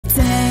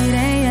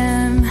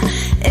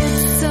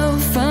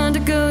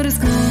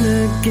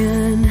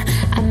again.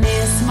 I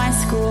miss my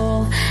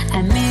school,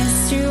 I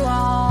missed you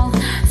all.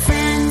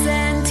 Friends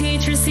and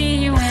teachers, see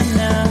you in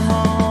the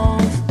hall.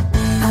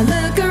 I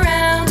look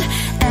around,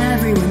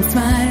 everyone's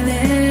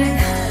smiling.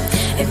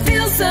 It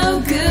feels so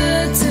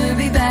good to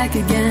be back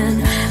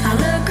again. I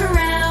look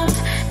around,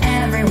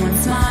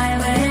 everyone's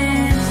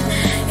smiling.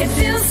 It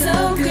feels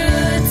so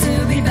good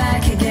to be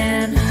back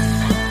again.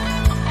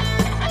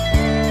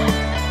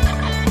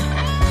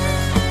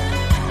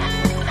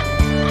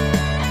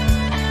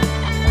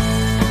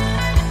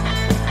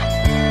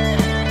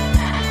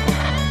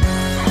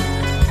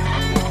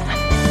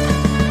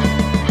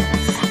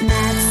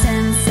 Maths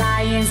and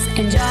science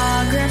and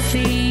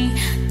geography.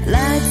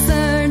 Let's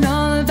learn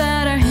all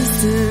about our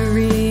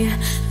history.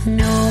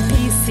 No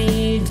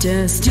PC,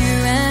 just you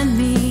and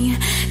me.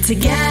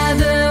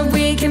 Together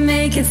we can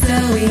make it so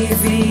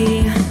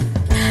easy.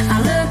 I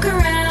look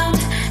around,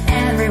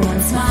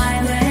 everyone's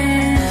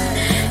smiling.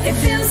 It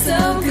feels so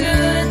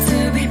good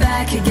to be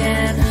back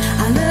again.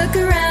 I look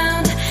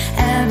around,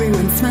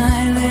 everyone's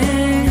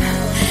smiling.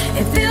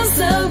 It feels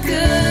so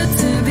good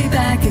to be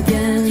back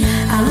again.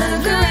 I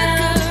look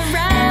around,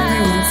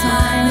 everyone's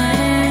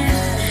smiling.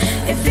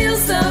 It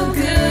feels so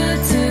good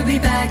to be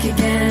back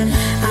again.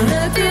 I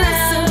look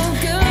around,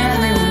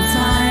 everyone's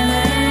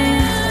smiling.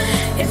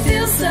 It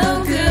feels so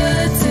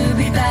good to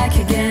be back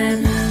again.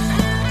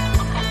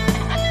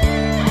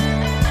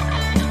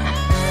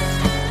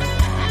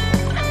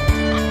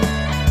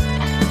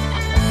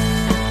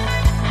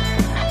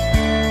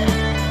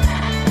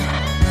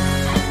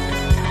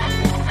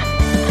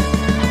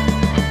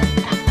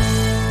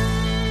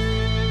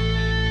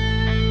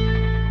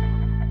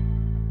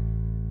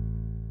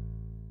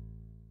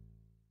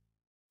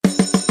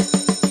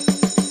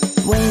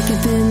 Wake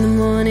up in the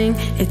morning,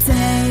 it's 8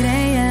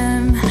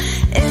 a.m.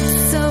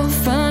 It's so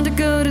fun to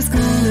go to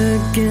school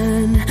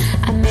again.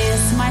 I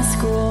miss my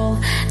school,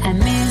 I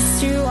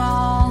missed you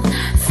all.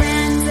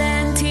 Friends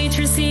and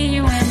teachers, see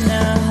you in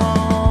the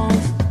hall.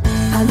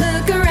 I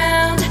look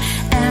around,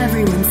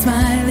 everyone's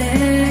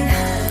smiling.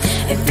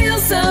 It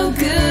feels so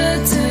good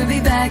to be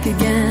back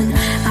again.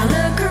 I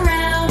look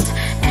around,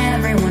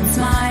 everyone's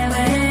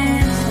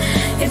smiling.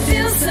 It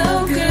feels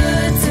so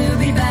good to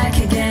be back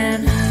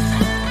again.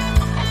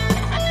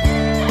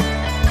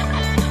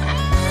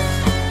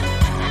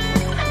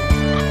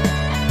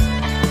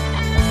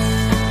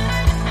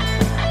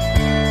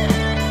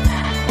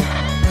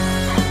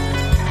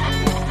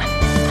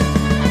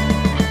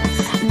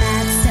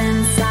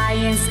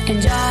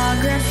 And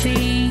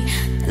geography.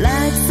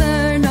 Let's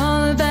learn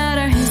all about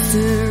our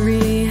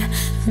history.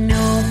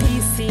 No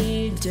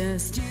PC,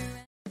 just you.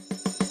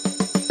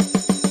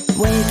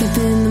 Wake up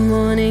in the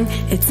morning,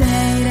 it's 8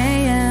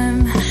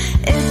 a.m.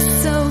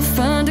 It's so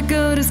fun to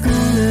go to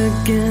school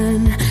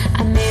again.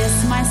 I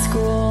miss my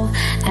school,